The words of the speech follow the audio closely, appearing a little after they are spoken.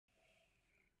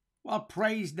Well,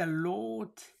 praise the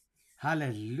Lord.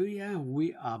 Hallelujah.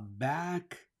 We are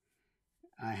back.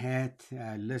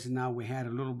 Listen now, we had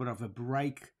a little bit of a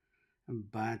break,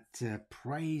 but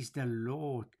praise the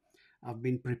Lord. I've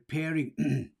been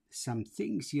preparing some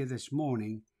things here this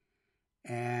morning,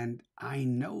 and I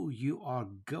know you are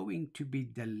going to be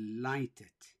delighted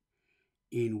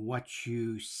in what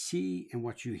you see and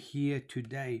what you hear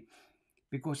today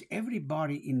because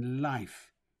everybody in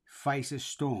life faces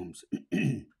storms.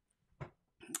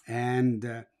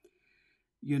 and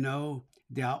You know,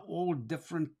 there are all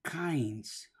different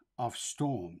kinds of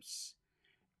storms.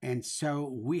 And so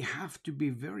we have to be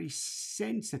very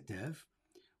sensitive.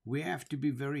 We have to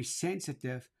be very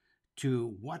sensitive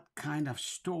to what kind of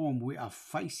storm we are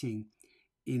facing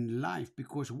in life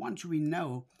because once we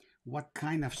know what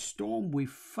kind of storm we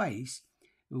face,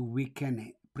 we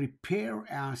can prepare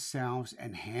ourselves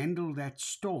and handle that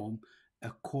storm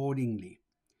accordingly.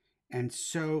 And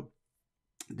so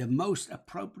the most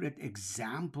appropriate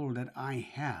example that I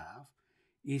have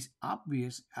is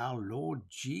obvious our Lord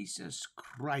Jesus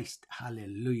Christ.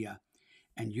 Hallelujah.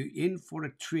 And you're in for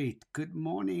a treat. Good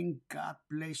morning. God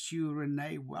bless you,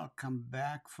 Renee. Welcome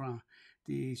back from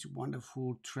these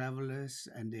wonderful travelers.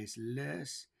 And there's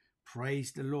Liz.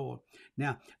 Praise the Lord.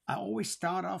 Now, I always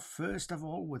start off, first of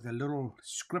all, with a little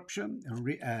scripture,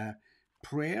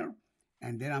 prayer,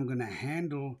 and then I'm going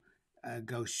to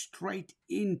go straight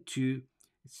into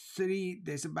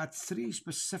there's about three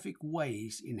specific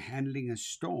ways in handling a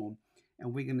storm,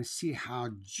 and we're going to see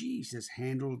how Jesus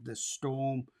handled the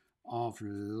storm of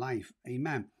life.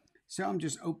 Amen. So I'm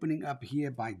just opening up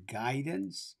here by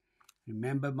guidance.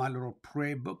 Remember my little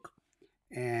prayer book,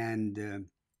 and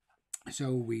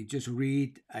so we just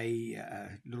read a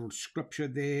little scripture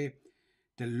there.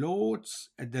 The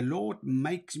Lord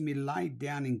makes me lie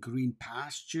down in green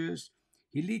pastures.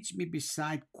 He leads me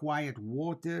beside quiet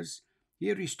waters.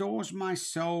 He restores my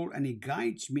soul and he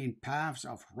guides me in paths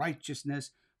of righteousness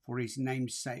for his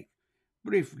name's sake.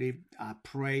 Briefly, I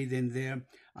pray then there.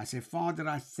 I say, Father,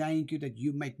 I thank you that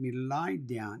you make me lie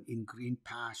down in green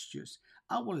pastures.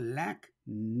 I will lack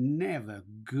never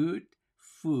good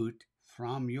food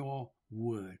from your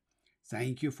word.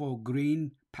 Thank you for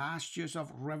green pastures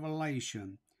of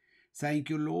revelation.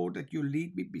 Thank you, Lord, that you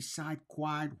lead me beside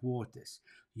quiet waters.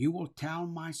 You will tell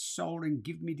my soul and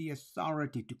give me the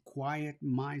authority to quiet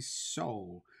my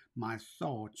soul, my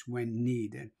thoughts when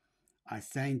needed. I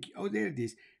thank you. Oh, there it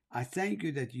is. I thank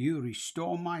you that you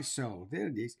restore my soul. There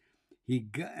it is.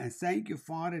 Thank you,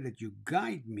 Father, that you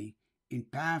guide me in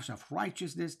paths of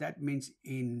righteousness. That means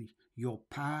in your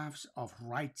paths of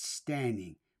right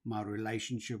standing, my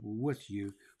relationship with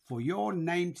you. For your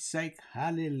name's sake,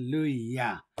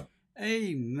 hallelujah.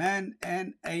 Amen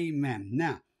and amen.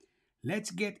 Now,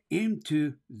 let's get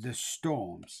into the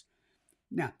storms.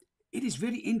 Now, it is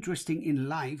very interesting in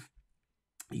life.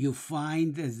 You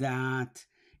find that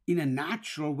in a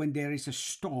natural, when there is a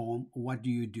storm, what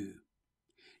do?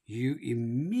 You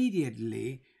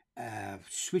immediately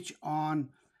switch on,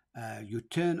 you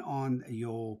turn on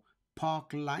your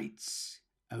park lights,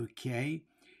 okay?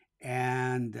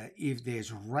 And if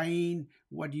there's rain,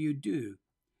 what do?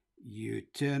 You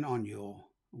turn on your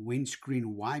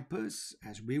windscreen wipers,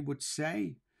 as we would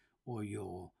say, or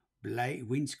your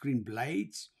windscreen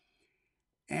blades.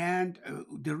 And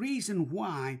the reason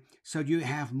why, so you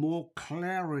have more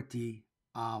clarity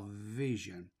of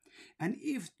vision. And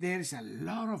if there's a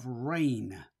lot of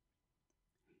rain,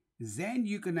 then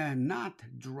you're going to not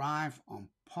drive on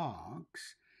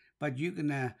parks, but you're going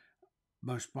to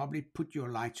most probably put your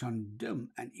lights on dim.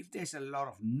 And if there's a lot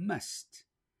of mist,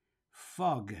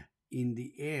 fog in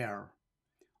the air,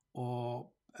 or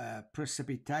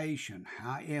precipitation,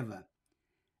 however,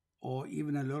 or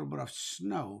even a little bit of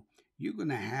snow, you're going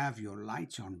to have your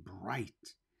lights on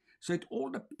bright. So it all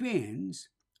depends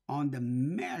on the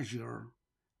measure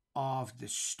of the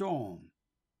storm.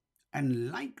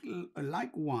 And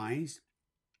likewise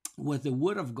with the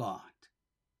Word of God,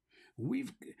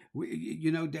 we've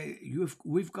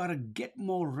got to get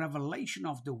more revelation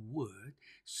of the Word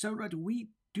so that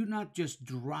we do not just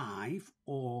drive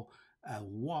or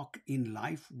walk in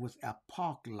life with our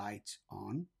park lights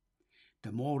on.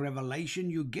 The more revelation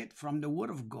you get from the Word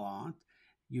of God,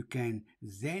 you can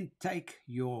then take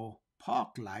your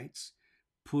park lights,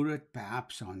 put it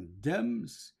perhaps on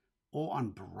dims or on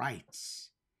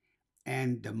brights.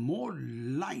 And the more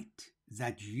light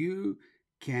that you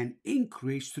can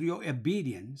increase through your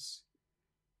obedience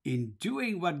in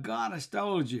doing what God has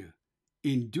told you,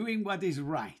 in doing what is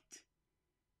right,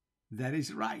 that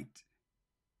is right.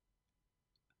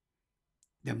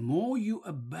 The more you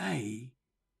obey,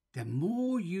 the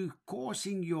more you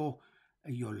causing your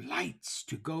your lights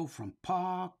to go from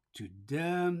dark to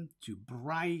dim to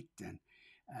bright, and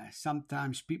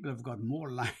sometimes people have got more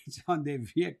lights on their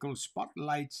vehicle,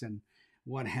 spotlights and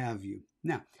what have you.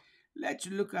 Now, let's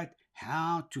look at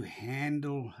how to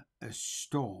handle a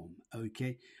storm.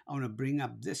 Okay, I want to bring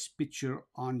up this picture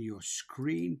on your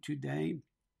screen today.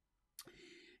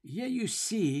 Here you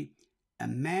see a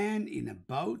man in a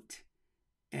boat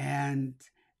and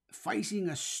facing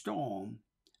a storm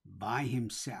by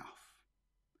himself.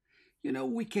 You know,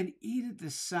 we can either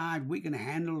decide we can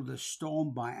handle the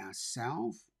storm by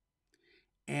ourselves,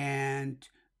 and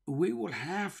we will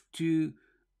have to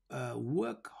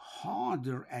work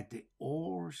harder at the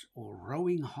oars or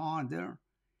rowing harder.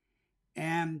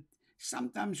 And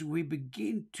sometimes we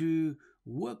begin to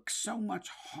work so much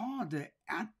harder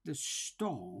at the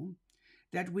storm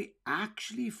that we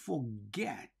actually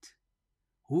forget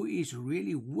who is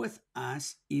really with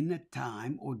us in a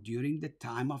time or during the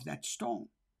time of that storm.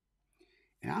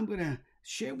 And I'm going to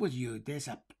share with you, there's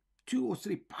 2 or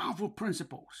 3 powerful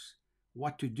principles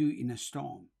what to do in a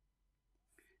storm.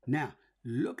 Now,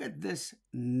 look at this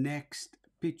next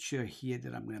picture here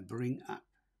that I'm going to bring up.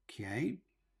 Okay.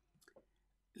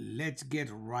 Let's get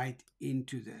right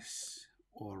into this.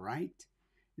 All right.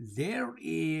 There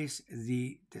is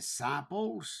the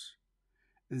disciples.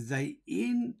 They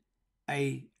in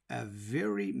a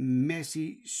very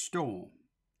messy storm.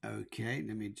 Okay,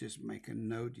 let me just make a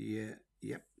note here.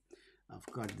 Yep, I've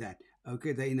got that.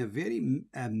 Okay, they're in a very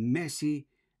messy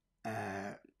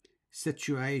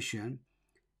situation.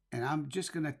 And I'm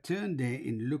just going to turn there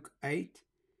in Luke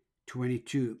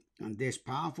 8:22. And there's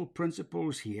powerful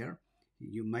principles here.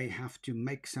 You may have to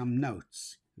make some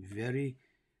notes. Very,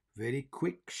 very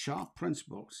quick, sharp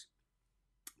principles.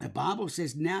 The Bible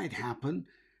says, now it happened,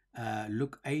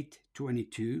 Luke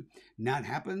 8:22. Now it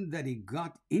happened that he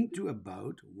got into a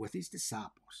boat with his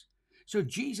disciples. So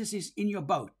Jesus is in your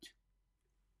boat.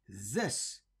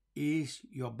 This is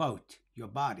your boat, your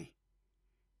body.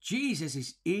 Jesus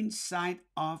is inside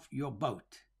of your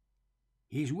boat.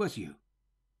 He's with you.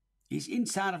 He's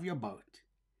inside of your boat.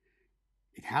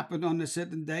 It happened on a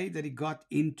certain day that he got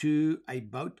into a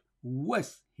boat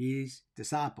with his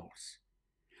disciples.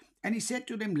 And he said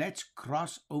to them, let's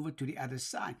cross over to the other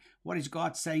side. What is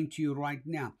God saying to you right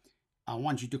now? I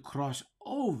want you to cross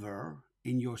over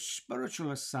in your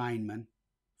spiritual assignment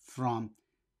from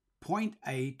point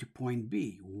A to point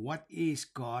B. What is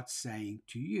God saying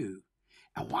to you?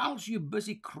 And whilst you're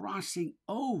busy crossing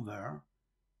over,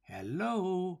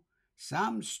 hello,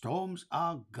 some storms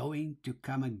are going to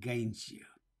come against you.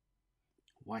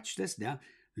 Watch this now.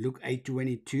 Luke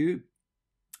 8:22.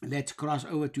 Let's cross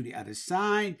over to the other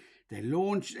side. They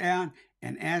launched out,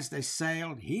 and as they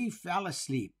sailed, he fell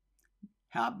asleep.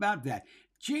 How about that?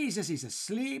 Jesus is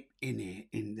asleep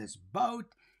in this boat,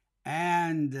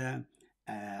 and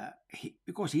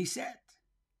because he said,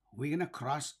 we're going to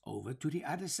cross over to the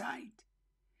other side.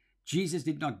 Jesus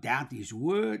did not doubt his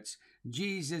words.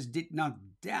 Jesus did not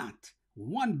doubt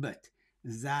one bit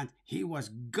that he was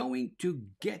going to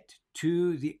get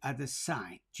to the other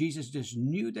side. Jesus just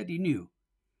knew that he knew.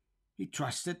 He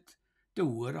trusted the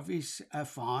word of his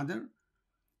Father,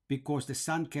 because the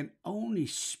Son can only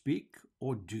speak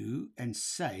or do and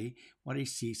say what he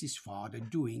sees his Father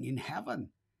doing in heaven.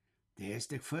 There's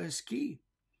the first key.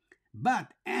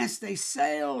 But as they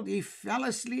sailed, he fell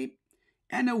asleep,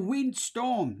 and a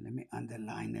windstorm. Let me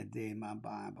underline it there in my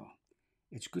Bible.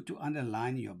 It's good to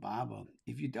underline your Bible.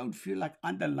 If you don't feel like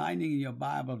underlining your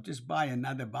Bible, just buy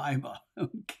another Bible,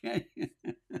 okay?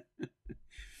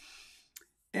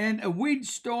 And a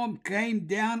windstorm came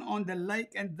down on the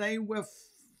lake, and they were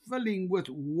filling with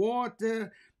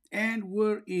water and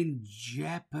were in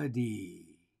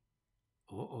jeopardy.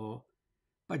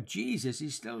 But Jesus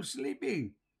is still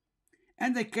sleeping.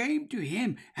 And they came to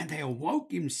him, and they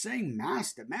awoke him, saying,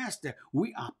 Master, Master,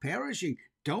 we are perishing.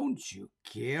 Don't you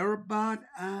care about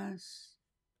us?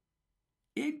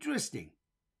 Interesting.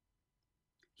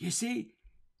 You see,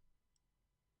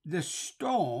 the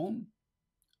storm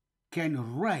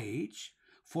can rage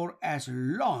for as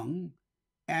long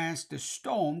as the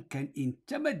storm can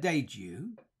intimidate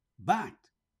you, but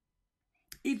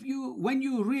when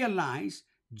you realize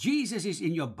Jesus is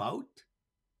in your boat,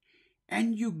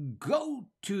 and you go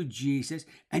to Jesus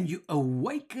and you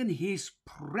awaken his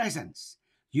presence.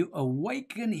 You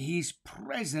awaken his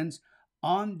presence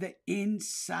on the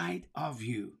inside of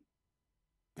you.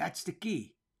 That's the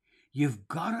key. You've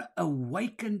got to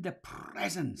awaken the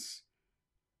presence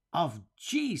of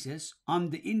Jesus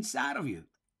on the inside of you.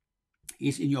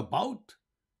 He's in your boat.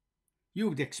 You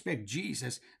would expect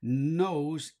Jesus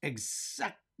knows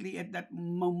exactly exactly at that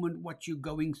moment what you're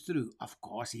going through. Of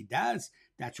course, he does.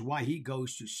 That's why he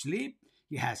goes to sleep.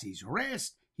 He has his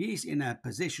rest. He's in a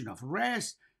position of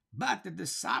rest. But the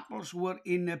disciples were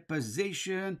in a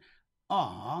position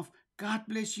of, God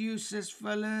bless you, Sis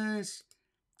Phyllis.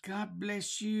 God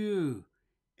bless you.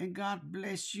 And God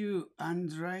bless you,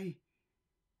 Andre.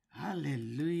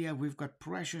 Hallelujah. We've got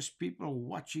precious people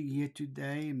watching here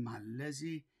today. My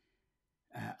Lizzie.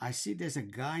 I see there's a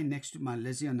guy next to my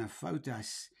Lizzie on a photo.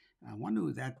 I wonder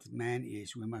who that man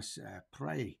is. We must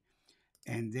pray.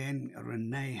 And then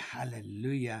Renee,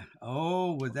 hallelujah.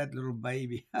 Oh, with that little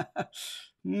baby. I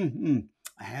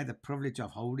had the privilege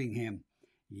of holding him.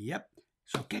 Yep.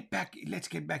 So let's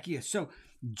get back here. So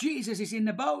Jesus is in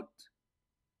the boat.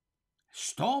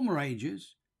 Storm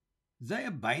rages. They're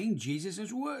obeying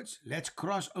Jesus' words. Let's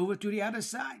cross over to the other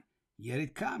side. Here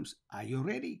it comes. Are you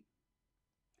ready?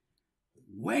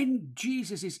 When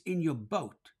Jesus is in your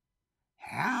boat,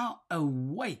 how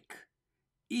awake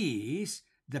is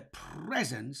the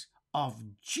presence of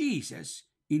Jesus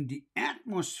in the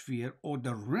atmosphere or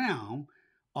the realm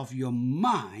of your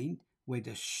mind where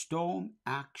the storm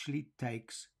actually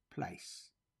takes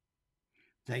place?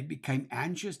 They became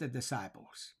anxious, the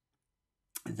disciples.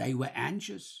 They were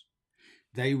anxious.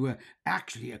 They were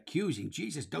actually accusing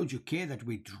Jesus, don't you care that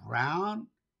we drown?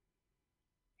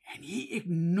 And he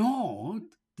ignored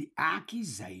the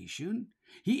accusation.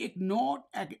 He ignored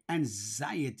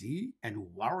anxiety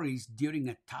and worries during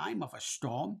a time of a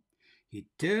storm. He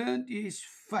turned his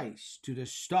face to the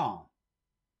storm.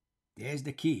 There's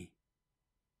the key.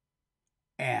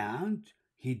 And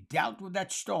he dealt with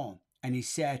that storm. And he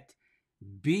said,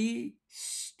 be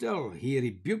still. He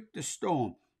rebuked the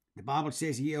storm. The Bible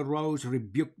says he arose,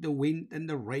 rebuked the wind and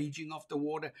the raging of the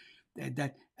water,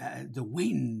 the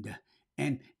wind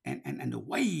and the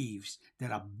waves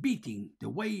that are beating, the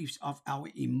waves of our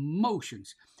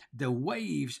emotions, the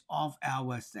waves of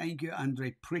our, thank you,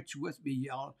 Andre, preach with me,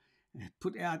 y'all.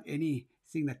 Put out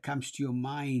anything that comes to your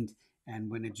mind,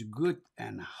 and when it's good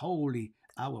and holy,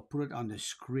 I will put it on the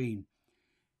screen.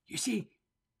 You see,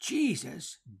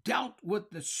 Jesus dealt with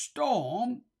the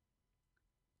storm,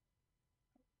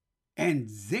 and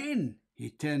then he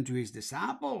turned to his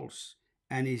disciples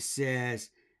and he says,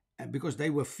 because they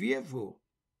were fearful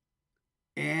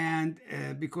and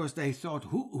because they thought,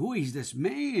 who is this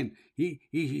man?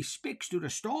 He speaks to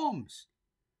the storms.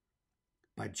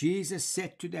 But Jesus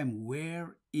said to them,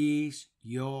 where is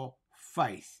your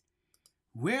faith?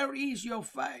 Where is your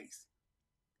faith?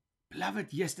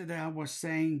 Beloved, yesterday I was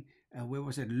saying, where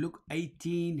was it? Luke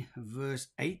 18, verse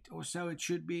 8 or so it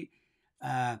should be.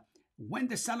 When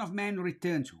the Son of Man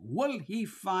returns, will he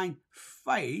find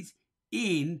faith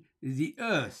in the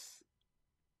earth?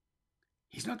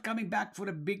 He's not coming back for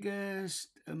the biggest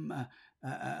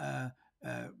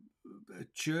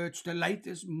church, the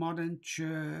latest modern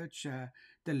church,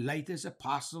 the latest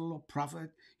apostle or prophet.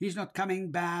 He's not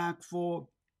coming back for,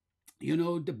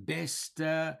 the best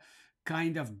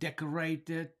kind of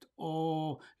decorated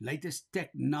or latest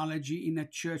technology in a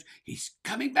church. He's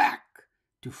coming back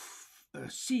to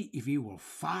see if he will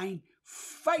find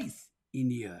faith in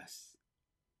the earth.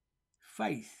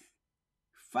 Faith.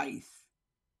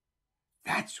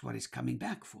 That's what he's coming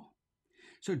back for.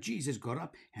 So Jesus got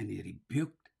up and he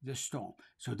rebuked the storm.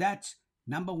 So that's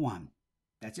number one.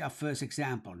 That's our first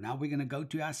example. Now we're going to go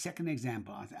to our second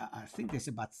example. I think there's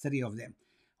about 30 of them.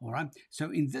 All right.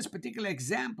 So in this particular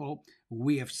example,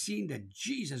 we have seen that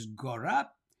Jesus got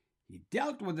up. He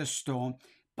dealt with the storm.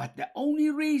 But the only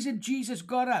reason Jesus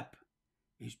got up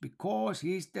is because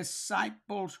his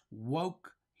disciples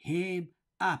woke him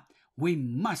up. We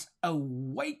must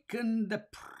awaken the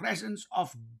presence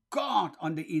of God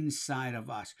on the inside of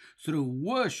us through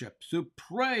worship, through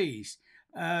praise,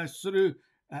 through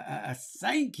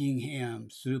thanking him,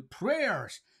 through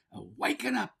prayers.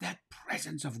 Awaken up that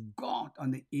presence of God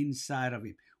on the inside of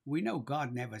him. We know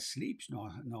God never sleeps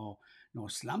nor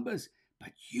slumbers,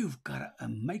 but you've got to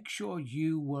make sure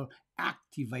you will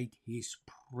activate his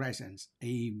presence.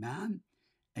 Amen.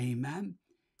 Amen.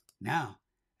 Now,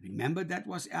 remember that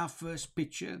was our first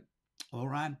picture. All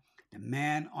right. The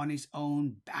man on his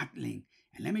own battling.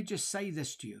 And let me just say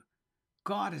this to you.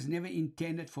 God has never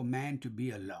intended for man to be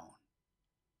alone.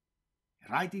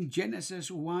 Right in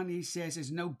Genesis 1, he says it's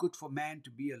no good for man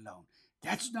to be alone.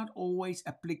 That's not always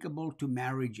applicable to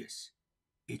marriages.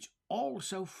 It's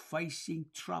also facing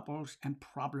troubles and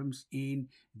problems in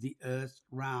the earth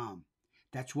realm.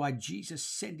 That's why Jesus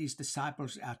sent his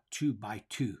disciples out 2 by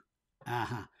 2.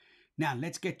 Now,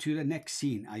 let's get to the next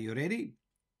scene. Are you ready?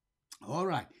 All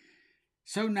right.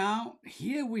 So now,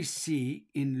 here we see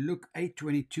in Luke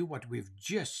 8:22 what we've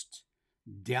just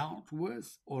dealt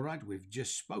with. All right, we've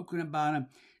just spoken about him.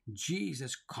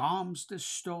 Jesus calms the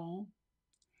storm.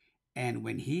 And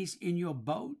when he's in your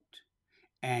boat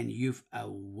and you've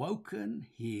awoken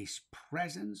his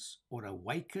presence or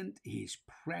awakened his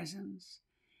presence,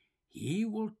 he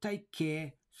will take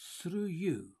care through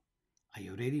you. Are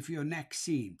you ready for your next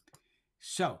scene?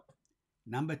 So,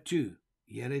 number 2,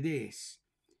 here it is.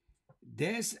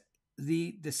 There's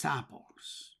the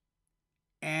disciples,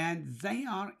 and they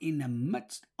are in the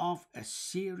midst of a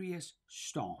serious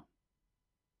storm.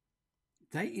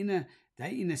 They're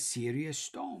in a serious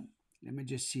storm. Let me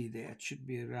just see there. It should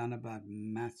be around about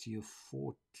Matthew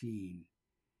 14.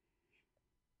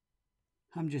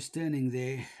 I'm just turning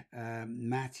there.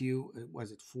 Matthew,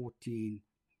 was it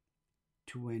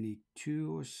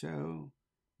 14:22 or so?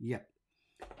 Yep.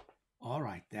 All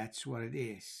right, that's what it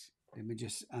is. Let me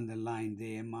just underline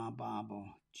there in my Bible.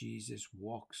 Jesus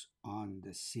walks on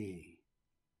the sea.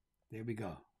 There we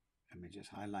go. Let me just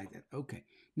highlight that. Okay.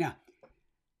 Now,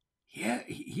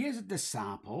 here's the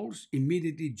disciples.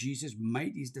 Immediately, Jesus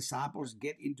made his disciples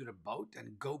get into the boat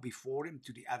and go before him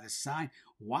to the other side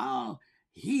while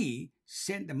he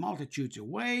sent the multitudes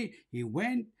away. He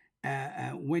went,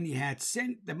 when he had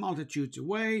sent the multitudes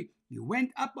away, he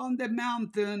went up on the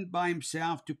mountain by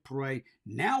himself to pray.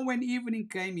 Now, when evening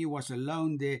came, he was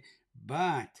alone there.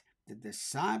 But the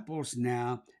disciples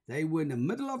now, they were in the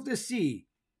middle of the sea,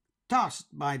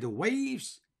 tossed by the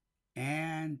waves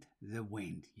and the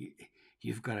wind.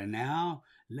 You've got to now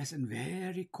listen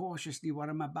very cautiously what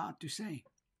I'm about to say.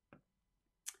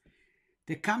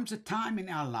 There comes a time in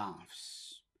our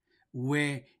lives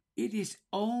where it is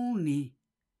only,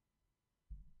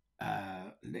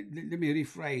 let me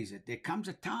rephrase it. There comes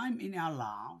a time in our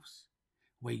lives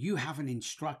where you have an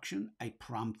instruction, a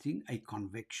prompting, a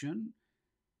conviction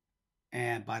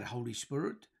by the Holy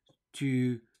Spirit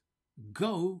to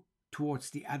go towards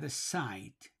the other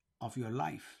side of your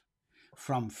life,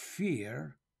 from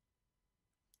fear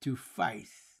to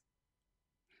faith,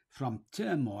 from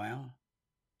turmoil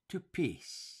to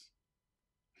peace,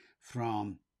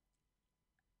 from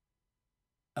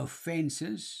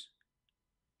offenses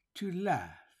to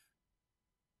love.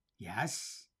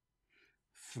 Yes,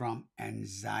 from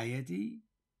anxiety,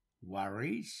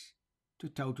 worries to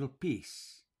total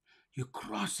peace. You're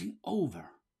crossing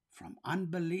over from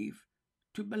unbelief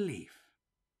to belief.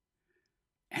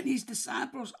 And his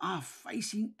disciples are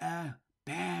facing a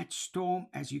bad storm,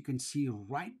 as you can see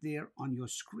right there on your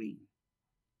screen.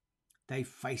 They're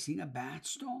facing a bad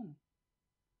storm.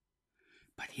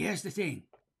 But here's the thing.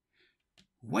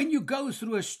 When you go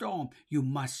through a storm, you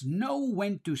must know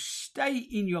when to stay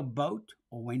in your boat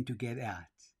or when to get out.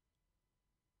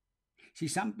 See,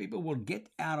 some people will get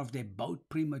out of their boat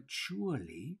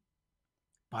prematurely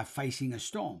by facing a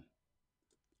storm.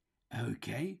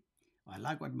 Okay, I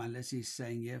like what my Lizzie is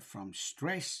saying here, from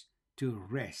stress to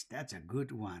rest. That's a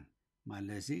good one, my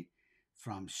Lizzie.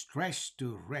 From stress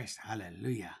to rest.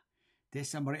 Hallelujah. There's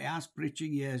somebody else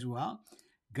preaching here as well.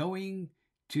 Going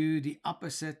to the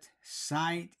opposite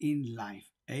side in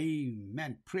life.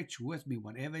 Amen. Preach with me.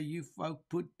 Whatever you folk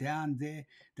put down there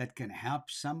that can help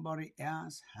somebody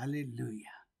else. Hallelujah.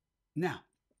 Now,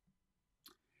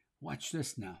 watch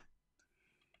this now.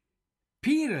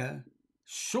 Peter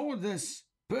saw this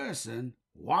person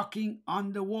walking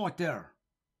on the water.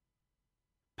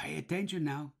 Pay attention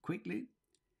now, quickly.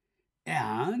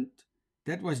 And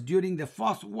that was during the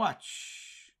fourth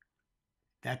watch.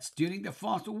 That's during the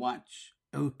fourth watch.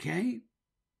 Okay?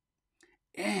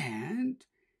 And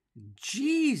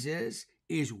Jesus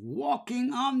is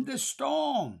walking on the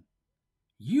storm.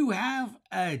 You have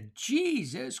a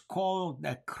Jesus called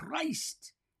the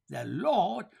Christ, the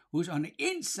Lord, who's on the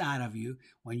inside of you.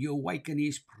 When you awaken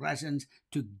his presence,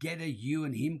 together you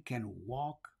and him can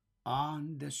walk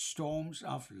on the storms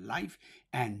of life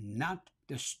and not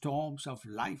the storms of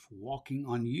life walking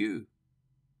on you.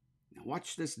 Now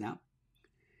watch this now.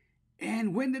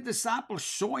 And when the disciples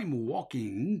saw him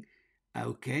walking,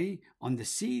 on the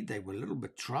sea, they were a little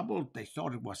bit troubled. They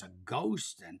thought it was a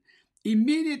ghost. And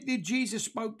immediately Jesus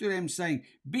spoke to them saying,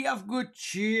 "Be of good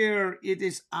cheer. It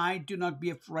is I. Do not be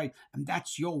afraid." And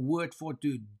that's your word for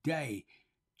today.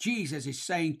 Jesus is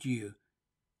saying to you,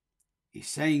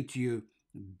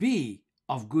 be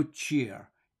of good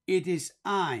cheer. It is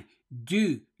I.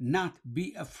 Do not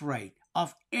be afraid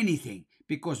of anything,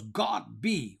 because God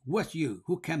be with you.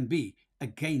 Who can be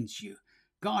against you?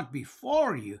 God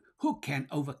before you. Who can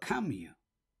overcome you?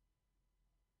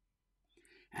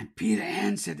 And Peter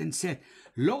answered and said,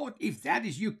 "Lord, if that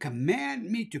is you, command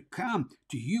me to come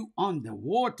to you on the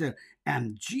water."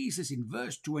 And Jesus, in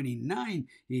verse 29,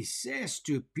 he says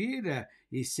to Peter,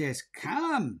 he says,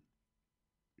 "Come."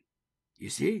 You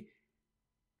see?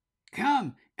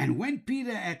 Come. And when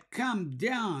Peter had come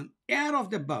down out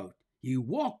of the boat, he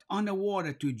walked on the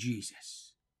water to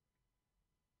Jesus.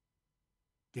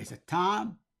 There's a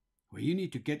time where you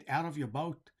need to get out of your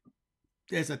boat.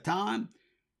 There's a time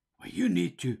where you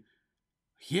need to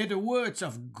hear the words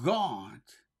of God.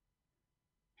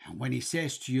 And when he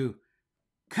says to you,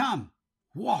 come,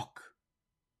 walk.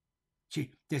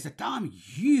 See, there's a time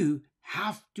you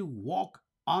have to walk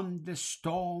on the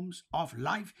storms of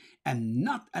life and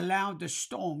not allow the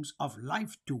storms of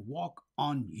life to walk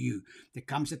on you. There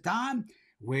comes a time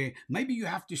where maybe you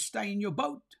have to stay in your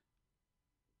boat.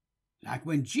 Like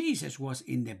when Jesus was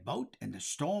in the boat and the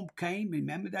storm came.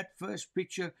 Remember that first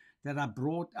picture that I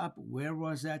brought up? Where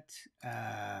was that?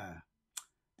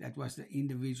 That was the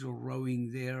individual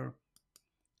rowing there.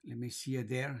 Let me see it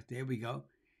there. There we go.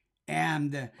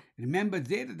 And remember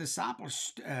there, the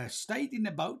disciples stayed in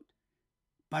the boat,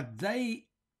 but they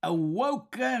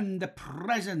awoken the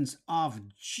presence of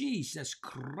Jesus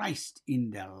Christ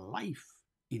in their life,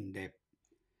 in their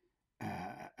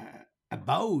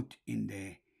abode, in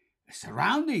their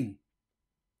surrounding.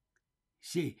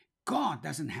 See, God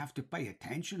doesn't have to pay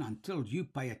attention until you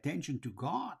pay attention to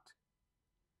God.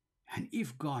 And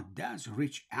if God does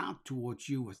reach out towards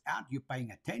you without you paying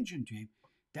attention to him,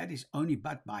 that is only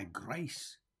but by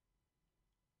grace.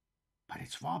 But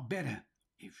it's far better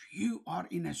if you are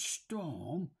in a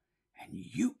storm and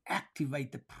you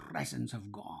activate the presence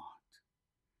of God.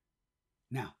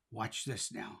 Now, watch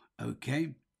this now,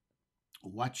 okay?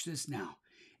 Watch this now.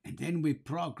 And then we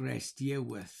progressed here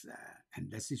with,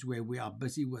 and this is where we are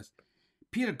busy with,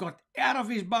 Peter got out of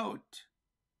his boat.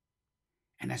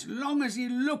 And as long as he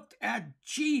looked at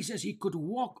Jesus, he could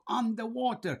walk on the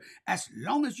water. As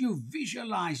long as you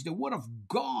visualize the Word of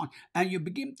God and you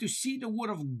begin to see the Word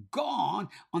of God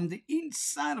on the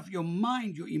inside of your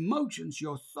mind, your emotions,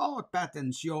 your thought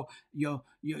patterns, your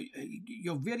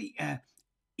very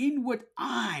inward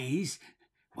eyes,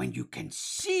 when you can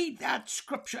see that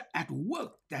scripture at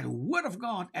work, that Word of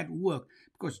God at work,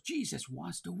 because Jesus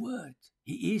was the Word.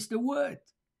 He is the Word.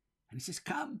 And he says,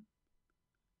 come.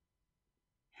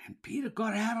 And Peter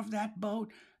got out of that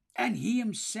boat and he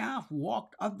himself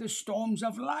walked on the storms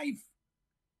of life.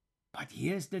 But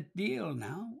here's the deal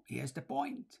now. Here's the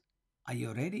point. Are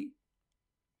you ready?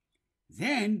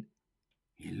 Then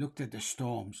he looked at the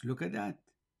storms. Look at that.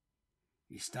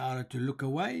 He started to look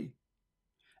away.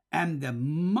 And the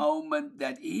moment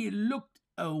that he looked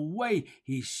away,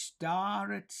 he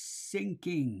started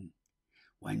sinking.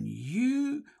 When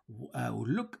you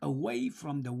look away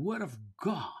from the Word of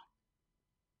God,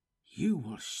 you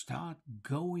will start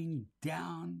going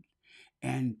down.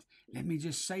 And let me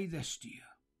just say this to you.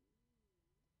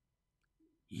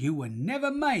 You were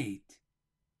never made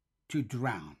to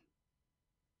drown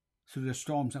through the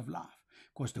storms of life.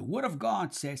 Because the Word of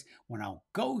God says, when I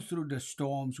go through the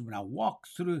storms, when I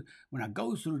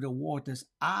go through the waters,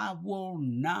 I will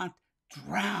not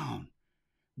drown.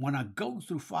 When I go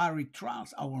through fiery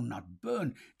trials, I will not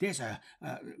burn. There's the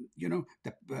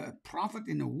prophet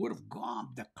in the Word of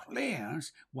God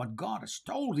declares what God has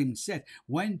told him. Said,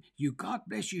 when you, God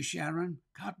bless you, Sharon,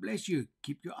 God bless you.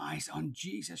 Keep your eyes on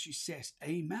Jesus, she says.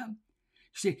 Amen.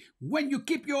 See, when you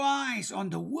keep your eyes on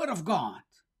the Word of God,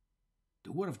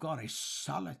 the Word of God is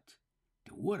solid.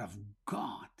 The Word of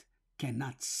God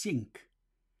cannot sink,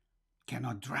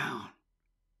 cannot drown.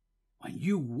 When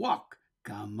you walk,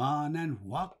 come on and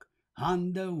walk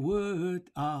on the Word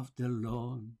of the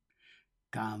Lord.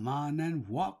 Come on and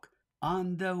walk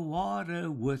on the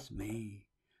water with me,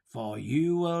 for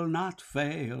you will not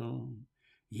fail,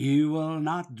 you will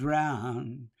not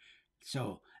drown.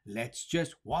 So let's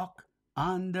just walk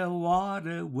on the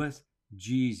water with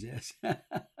Jesus.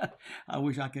 I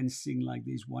wish I can sing like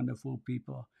these wonderful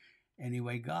people.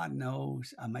 Anyway, God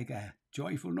knows I make a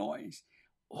joyful noise.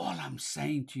 All I'm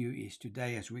saying to you is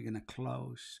today, as we're going to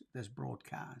close this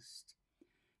broadcast,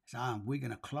 we're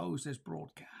going to close this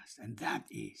broadcast, and that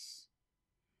is,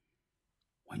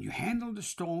 when you handle the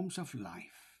storms of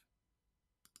life,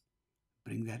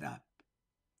 bring that up.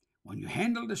 When you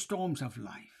handle the storms of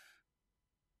life,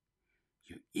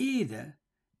 you're either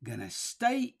going to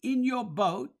stay in your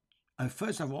boat.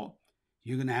 First of all,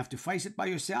 you're going to have to face it by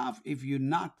yourself if you're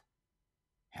not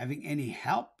having any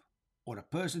help or a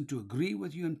person to agree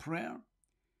with you in prayer.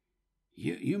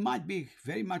 You might be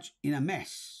very much in a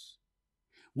mess.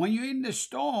 When you're in the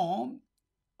storm,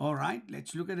 all right,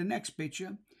 let's look at the next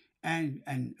picture. And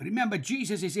remember,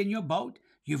 Jesus is in your boat.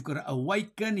 You've got to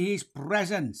awaken his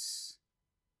presence.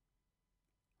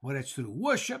 Whether it's through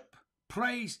worship,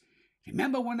 praise.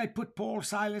 Remember when they put Paul,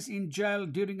 Silas in jail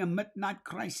during a midnight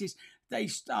crisis? they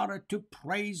started to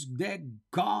praise their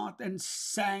God and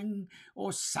sang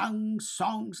or sung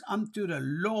songs unto the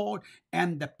Lord,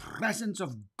 and the presence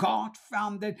of God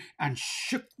found it and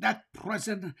shook that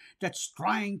presence that's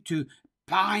trying to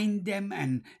bind them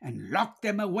and lock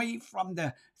them away from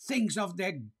the things of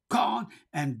their God,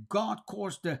 and God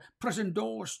caused the prison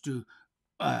doors to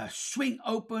swing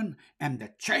open, and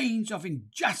the chains of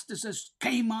injustices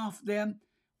came off them.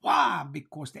 Why?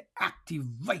 Because they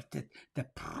activated the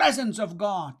presence of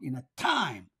God in a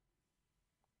time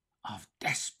of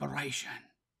desperation.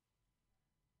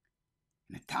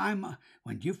 In a time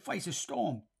when you face a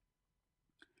storm,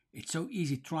 it's so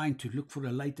easy trying to look for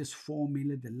the latest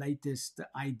formula, the latest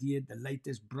idea, the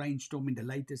latest brainstorming, the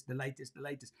latest.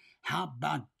 How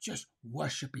about just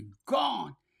worshiping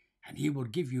God? And He will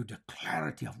give you the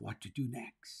clarity of what to do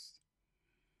next.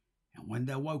 And when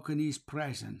they woke in His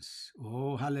presence,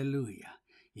 oh, hallelujah,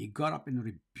 He got up and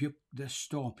rebuked the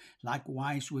storm.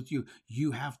 Likewise with you,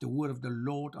 you have the word of the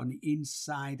Lord on the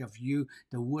inside of you.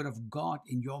 The word of God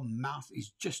in your mouth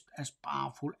is just as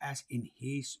powerful as in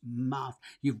His mouth.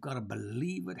 You've got to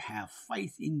believe it, have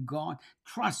faith in God,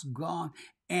 trust God,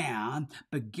 and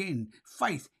begin.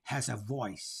 Faith has a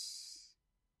voice.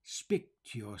 Speak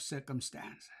to your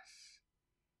circumstances.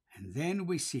 And then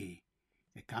we see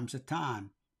there comes a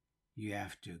time you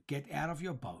have to get out of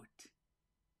your boat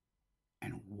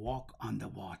and walk on the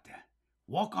water.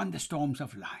 Walk on the storms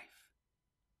of life.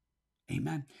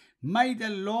 Amen. May the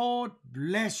Lord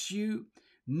bless you.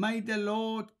 May the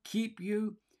Lord keep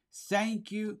you.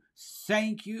 Thank you.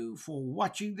 Thank you for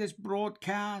watching this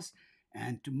broadcast.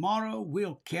 And tomorrow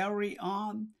we'll carry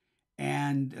on.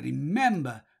 And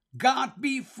remember, God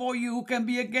be for you, who can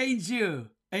be against you?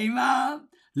 Amen.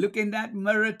 Look in that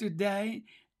mirror today,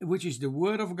 which is the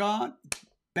Word of God.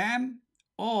 Bam.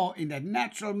 Or in that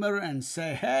natural mirror and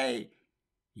say, hey,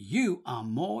 you are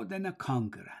more than a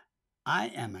conqueror. I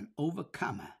am an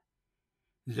overcomer.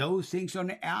 Those things on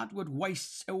the outward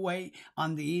wastes away.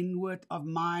 On the inward of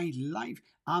my life,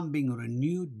 I'm being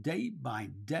renewed day by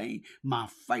day. My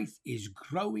faith is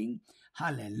growing.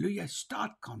 Hallelujah.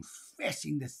 Start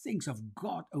confessing the things of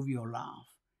God over your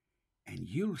life. And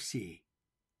you'll see,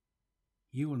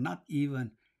 you will not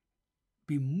even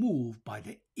be moved by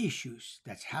the issues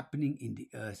that's happening in the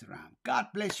earth realm. God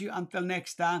bless you. Until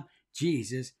next time,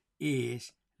 Jesus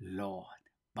is Lord.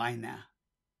 Bye now.